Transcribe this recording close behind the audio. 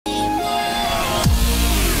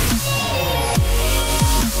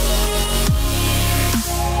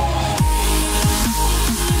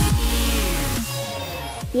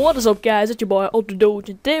What is up, guys? It's your boy Ultra Doge,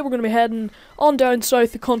 and today we're going to be heading on down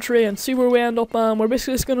south the country and see where we end up. We're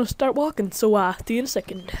basically just going to start walking, so see you in a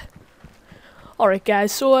second. Alright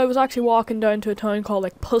guys, so I was actually walking down to a town called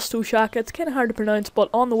like Pusto Shack. It's kind of hard to pronounce, but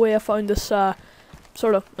on the way I found this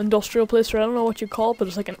sort of industrial place, or I don't know what you call it, but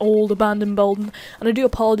it's like an old abandoned building. And I do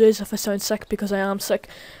apologise if I sound sick, because I am sick.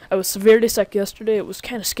 I was severely sick yesterday. It was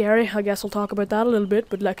kind of scary. I guess I'll talk about that a little bit,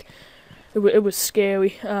 but like it was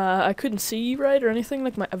scary. I couldn't see right or anything.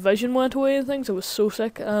 Like my vision went away and things. I was so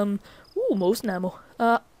sick. Ooh, most ammo.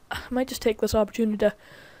 I might just take this opportunity to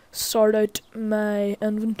sort out my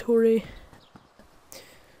inventory.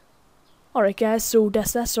 Alright guys, so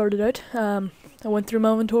that's that sorted out. I went through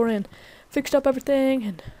my inventory and fixed up everything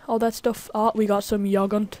and all that stuff. We got some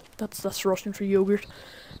yogurt. That's Russian for yogurt.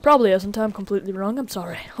 Probably isn't. I'm completely wrong. I'm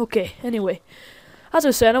sorry. Okay, anyway. As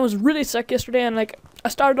I said, I was really sick yesterday, and like I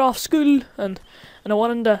started off school and I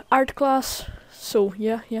went into art class. So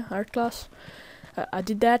yeah, art class. I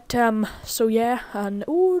did that. So yeah, and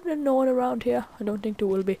there's no one around here. I don't think there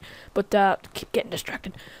will be, but keep getting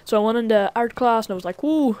distracted. So I went into art class and I was like,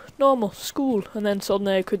 "Woo, normal school," and then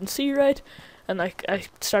suddenly I couldn't see right, and like I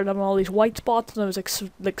started having all these white spots, and I was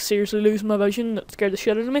like seriously losing my vision. It scared the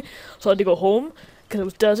shit out of me. So I had to go home because I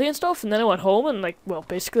was dizzy and stuff. And then I went home and like, well,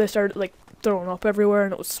 basically I started like throwing up everywhere,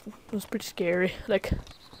 and it was pretty scary. Like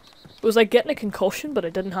it was like getting a concussion, but I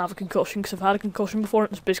didn't have a concussion because I've had a concussion before,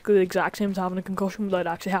 and it's basically the exact same as having a concussion without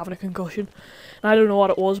actually having a concussion. And I don't know what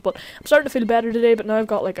it was, but I'm starting to feel better today. But now I've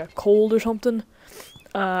got like a cold or something,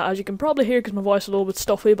 as you can probably hear because my voice is a little bit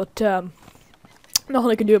stuffy. But nothing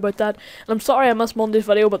I can do about that. And I'm sorry I missed Monday's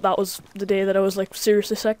video, but that was the day that I was like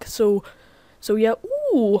seriously sick. So yeah.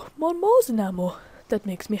 Ooh, more Mosin ammo. That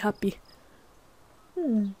makes me happy.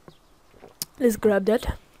 Let's grab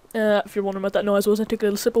that. If you're wondering what that noise was, I took a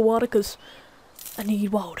little sip of water because I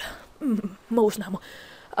need water. Mosin ammo.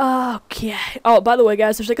 Okay. Oh, by the way,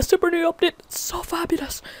 guys, there's like a super new update. It's so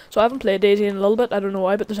fabulous. So I haven't played DayZ in a little bit. I don't know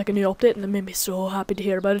why, but there's like a new update, and it made me so happy to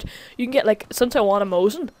hear about it. You can get like, since I want a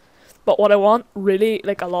Mosin, but what I want really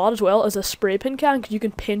like a lot as well is a spray paint can, because you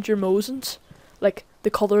can paint your Mosins like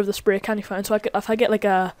the color of the spray can you find. So if I get like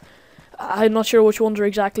a, I'm not sure which ones are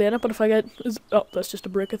exactly in it, but if I get, oh, that's just a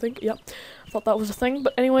brick, I think. Yep, I thought that was a thing.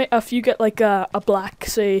 But anyway, if you get like a black,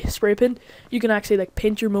 say, spray paint, you can actually like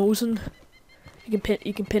paint your Mosin. You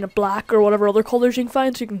can paint it black or whatever other colors you can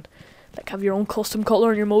find, so you can like have your own custom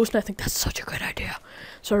color on your Mosin. I think that's such a good idea.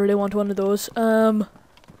 So I really want one of those. I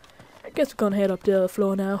guess we're gonna head up the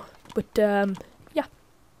floor now. But yeah,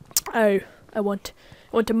 I want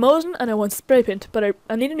to Mosin and I want spray paint, but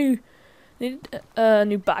I need a new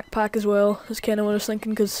backpack as well. That's kind of what I was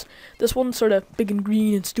thinking, because this one's sort of big and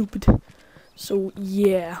green and stupid. So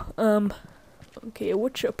yeah, okay,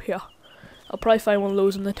 what's up here? I'll probably find one of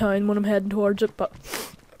those in the town when I'm heading towards it, but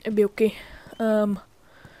it'll be okay. Okay,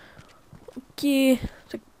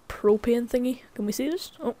 it's like propane thingy. Can we see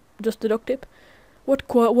this? Oh, just the duct tape. What?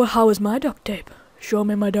 How is my duct tape? Show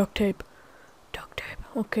me my duct tape. Duct tape.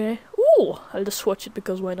 Okay. Ooh, I'll just switch it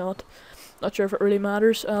because why not? Not sure if it really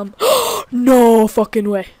matters. No fucking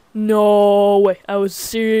way. No way. I was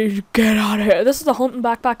serious. Get out of here. This is a hunting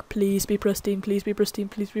backpack. Please be pristine. Please be pristine.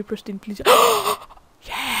 Please be pristine. Please.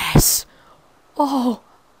 Yes. Oh.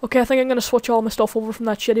 Okay, I think I'm gonna switch all my stuff over from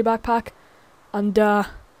that shitty backpack, and I'll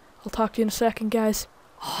talk to you in a second, guys.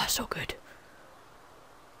 Oh, so good.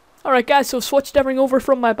 Alright guys, so I've switched everything over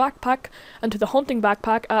from my backpack into the hunting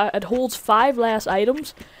backpack. It holds 5 less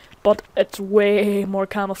items, but it's way more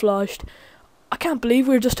camouflaged. I can't believe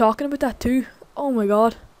we were just talking about that too. Oh my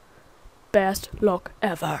god. Best luck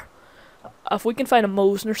ever. If we can find a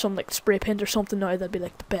Mosin or some like spray paint or something now, that'd be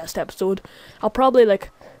like the best episode. I'll probably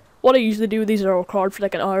like, what I usually do with these are record for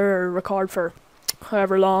like an hour or record for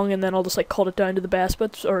however long, and then I'll just like cut it down to the best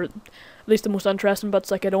bits, or at least the most interesting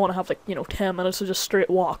bits. Like I don't want to have like, 10 minutes of just straight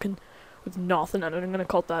walking with nothing, and I'm gonna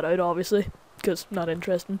cut that out obviously because not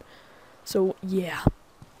interesting. So yeah.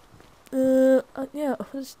 Yeah,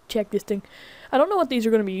 let's check this thing. I don't know what these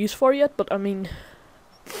are gonna be used for yet, but I mean,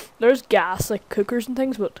 there's gas like cookers and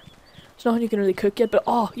things, but there's nothing you can really cook yet. But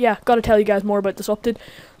oh yeah, gotta tell you guys more about this update.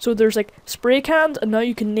 So there's like spray cans, and now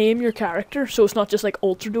you can name your character. So it's not just like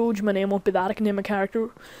Ultra Doge. My name won't be that. I can name a character.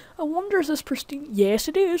 I wonder, is this pristine? Yes,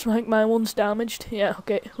 it is. I think my one's damaged. Yeah,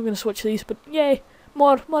 okay, we're gonna switch these. But yay,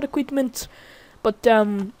 more equipment. But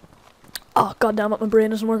oh god damn it, my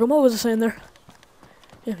brain isn't working. What was I saying there?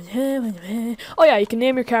 Oh yeah, you can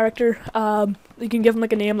name your character. You can give him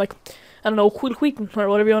like a name like, I don't know, Quill Wheaton or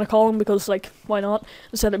whatever you want to call him, because like, why not?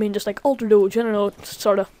 Instead of being just like Ultra Doge, I don't know, it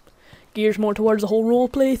sort of gears more towards the whole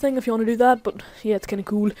roleplay thing if you want to do that, but yeah, it's kind of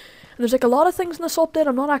cool. And there's like a lot of things in this update.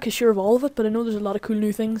 I'm not actually sure of all of it, but I know there's a lot of cool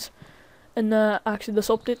new things in actually this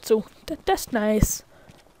update, so that's nice.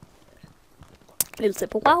 Little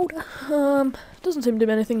sip of water. Doesn't seem to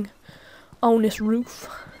be anything on this roof.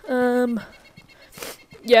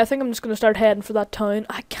 Yeah, I think I'm just gonna start heading for that town.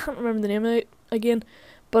 I can't remember the name of it again,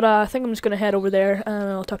 but I think I'm just gonna head over there, and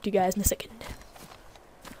I'll talk to you guys in a second.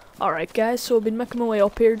 Alright guys, so I've been making my way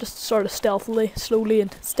up here just sort of slowly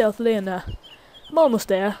and stealthily, and I'm almost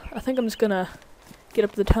there. I think I'm just gonna get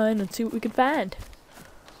up to the town and see what we can find.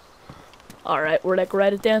 Alright, we're like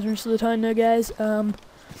right at the entrance to the town now, guys.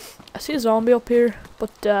 I see a zombie up here,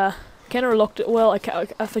 but kinda reluctant. Well,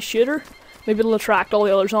 if I shoot her, maybe it'll attract all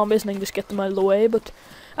the other zombies and I can just get them out of the way, but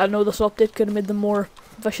I know this update could have made them more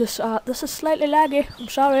vicious. This is slightly laggy, I'm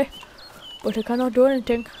sorry, but I cannot do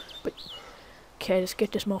anything. But okay, let's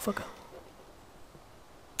get this motherfucker.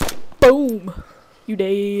 Boom! You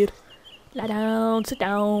dead. Lie down, sit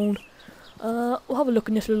down. We'll have a look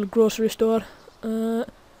in this little grocery store.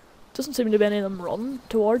 Doesn't seem to be any of them running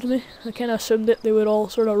towards me. I kinda assumed that they would all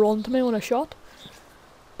sort of run to me when I shot.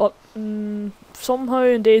 But somehow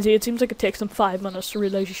in DayZ it seems like it takes them 5 minutes to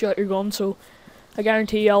realise you shot your gun, so I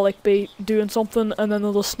guarantee I'll like be doing something and then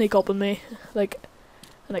they'll just sneak up on me like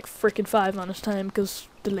in like freaking 5 minutes time because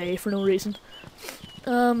delay for no reason.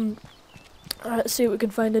 Alright, let's see what we can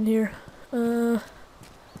find in here. Doesn't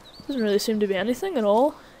really seem to be anything at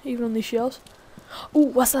all, even on these shelves. Oh,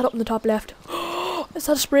 what's that up in the top left? Is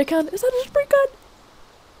that a spray can? Is that a spray can?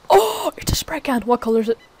 Oh, it's a spray can. What colour is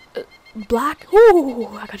it? Black? Oh,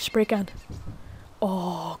 I got a spray can.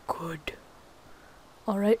 Oh, good.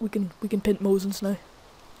 Alright, we can pint Mosins now.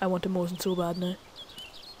 I want a Mosin so bad now.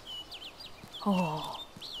 Oh.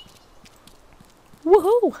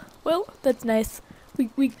 Woohoo! Well, that's nice. We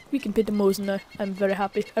can pint a Mosin now. I'm very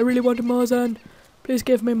happy. I really want a Mosin. Please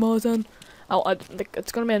give me Mosin. Oh, like,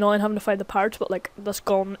 it's gonna be annoying having to find the parts, but like this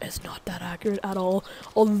gun is not that accurate at all.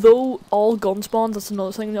 Although all gun spawns, that's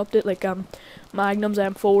another thing in the update, like Magnums,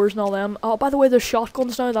 M4s and all them. Oh, by the way, there's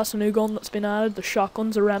shotguns now. That's a new gun that's been added. The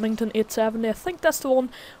shotguns, a Remington 870. I think that's the one.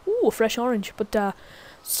 Ooh, a fresh orange. But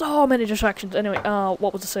so many distractions. Anyway,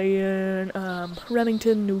 what was I saying?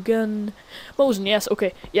 Remington, new gun, Mosin. Yes,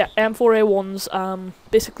 okay, yeah. M4A1s.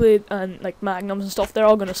 Basically, and like Magnums and stuff. They're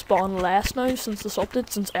all gonna spawn less now since this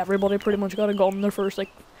update. Since everybody pretty much got a gun in their first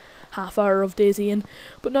like half hour of DayZ in.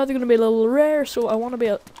 But now they're gonna be a little rare. So I want to be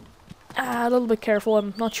a little bit careful.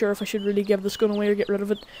 I'm not sure if I should really give this gun away or get rid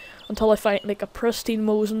of it until I find like a pristine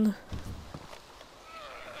Mosin.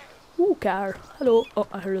 Ooh, car. Hello. Oh,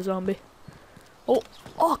 I heard a zombie.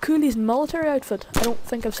 Oh, cool, he's in military outfit. I don't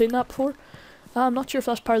think I've seen that before. I'm not sure if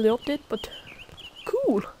that's part of the update, but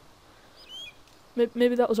cool.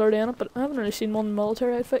 Maybe that was already in it, but I haven't really seen one in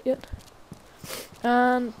military outfit yet.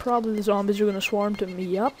 And probably the zombies are going to swarm to me.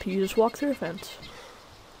 Yup, you just walk through a fence.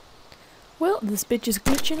 Well, this bitch is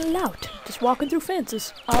glitching out. Just walking through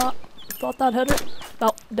fences. Thought that hit her.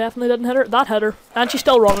 No, definitely didn't hit her. That hit her. And she's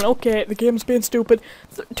still running. Okay, the game's being stupid.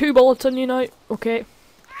 2 bullets in you now. Okay.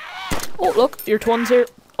 Oh, look, your twins here.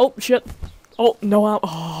 Oh, shit. Oh, no,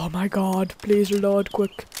 oh my god. Please reload,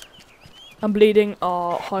 quick. I'm bleeding.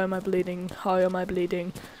 Oh, how am I bleeding? How am I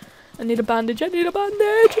bleeding? I need a bandage. I need a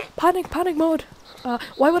bandage. Panic mode.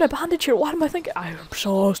 Why would I bandage here? What am I thinking? I'm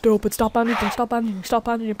so stupid. Stop bandaging, stop bandaging, stop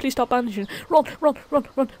bandaging. Please stop bandaging. Run.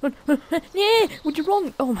 Yeah, would you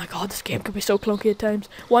run? Oh my god, this game could be so clunky at times.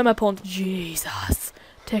 Why am I pulling? Jesus.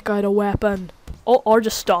 Take out a weapon. Oh, or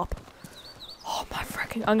just stop. Oh my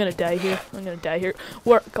freaking! I'm gonna die here.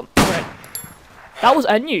 Where? Come, alright. That was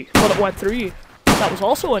in you, but it went through you. That was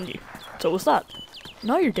also in you. So was that.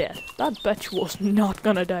 Now you're dead. That bitch was not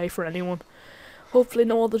gonna die for anyone. Hopefully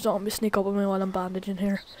no other zombies sneak up on me while I'm bandaging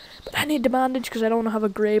here. But I need to bandage because I don't want to have a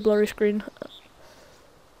grey blurry screen.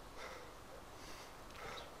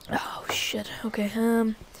 Oh shit. Okay.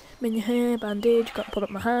 Bandage. Got to put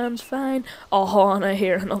up my hands. Fine. Oh, and I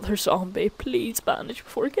hear another zombie. Please bandage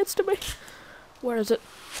before it gets to me. Where is it?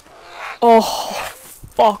 Oh,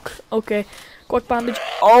 fuck. Okay. Quick bandage.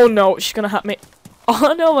 Oh no, she's gonna hit me.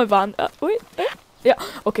 Oh no, my wait. Yeah,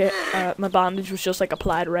 okay. My bandage was just like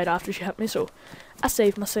applied right after she hit me, so I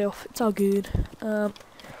saved myself. It's all good. I'm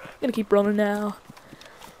gonna keep running now.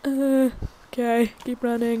 Okay, keep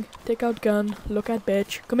running. Take out gun. Look at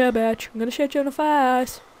bitch. Come here, bitch. I'm gonna shoot you in the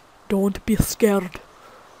face. Don't be scared.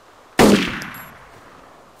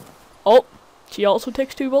 Oh. She also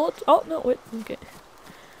takes 2 bullets. Oh, no, wait, okay.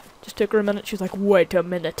 Just took her a minute. She's like, wait a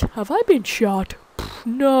minute. Have I been shot? Pff,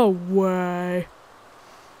 no way.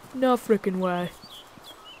 No freaking way.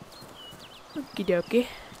 Okie dokie.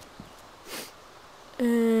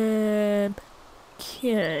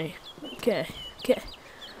 Okay. Okay. Okay.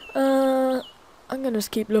 I'm gonna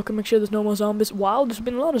just keep looking, make sure there's no more zombies. Wow, there's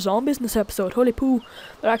been a lot of zombies in this episode. Holy poo.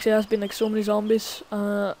 There actually has been like so many zombies.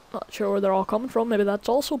 Not sure where they're all coming from. Maybe that's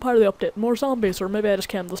also part of the update. More zombies, or maybe I just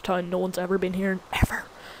came to this town. No one's ever been here, ever.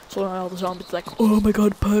 So now all the zombies are like, oh my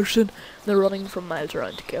god, person. They're running from miles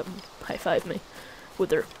around to come high five me with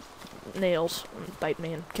their nails and bite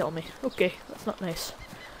me and kill me. Okay, that's not nice.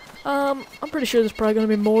 I'm pretty sure there's probably gonna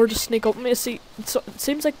be more to sneak up on me. See, it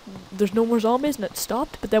seems like there's no more zombies and it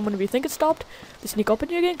stopped, but then whenever you think it stopped, they sneak up on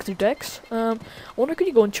you again because they're dicks. I wonder, could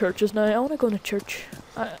you go in churches now? I wanna go in a church.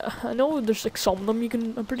 I know there's like some of them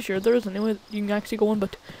I'm pretty sure there is anyway, you can actually go in,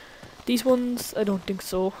 but these ones, I don't think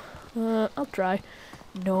so. I'll try.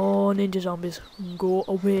 No, ninja zombies. Go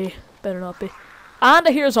away. Better not be. And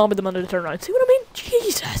I hear a zombie the minute I turn around. See what I mean?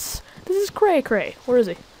 Jesus! This is cray cray. Where is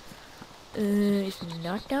he? He's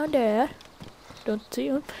not down there. Don't see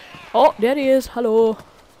him. Oh, there he is. Hello.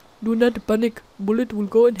 Do not panic. Bullet will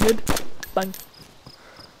go in head. Bang.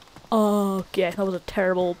 Okay, that was a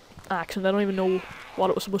terrible accent. I don't even know what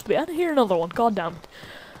it was supposed to be. And I hear another one. God damn it.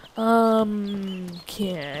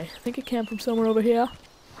 Okay. I think it came from somewhere over here.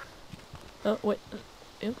 Oh, wait.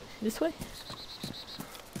 This way?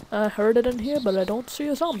 I heard it in here, but I don't see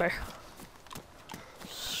a zombie.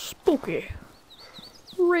 Spooky.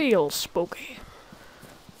 Real spooky.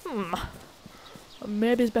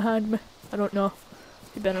 Maybe he's behind me. I don't know.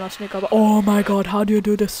 You better not sneak up. Oh my god, how do you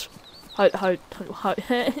do this? How I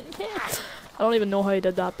don't even know how you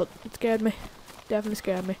did that, but it scared me. Definitely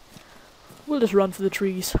scared me. We'll just run for the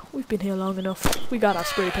trees. We've been here long enough. We got our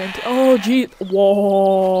spray paint. Oh gee.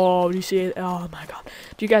 Whoa, do you see it? Oh my god.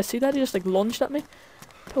 Do you guys see that? He just like lunged at me.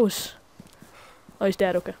 That was... Oh, he's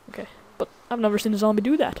dead. Okay, okay. But I've never seen a zombie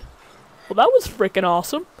do that. Well, that was freaking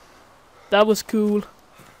awesome. That was cool.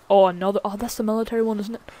 Oh, another... Oh, that's the military one,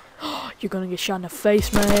 isn't it? You're gonna get shot in the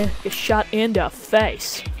face, man. Get shot in the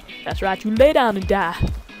face. That's right, you lay down and die.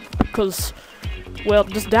 Because, well,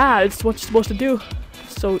 just die. It's what you're supposed to do.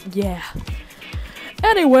 So, yeah.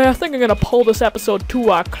 Anyway, I think I'm gonna pull this episode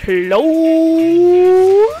to a close.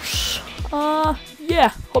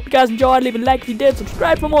 Yeah. Hope you guys enjoyed. Leave a like if you did.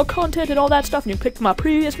 Subscribe for more content and all that stuff. And you can click to my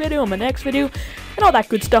previous video and my next video. And all that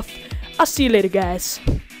good stuff. I'll see you later, guys.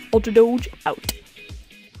 Ultra Doge out.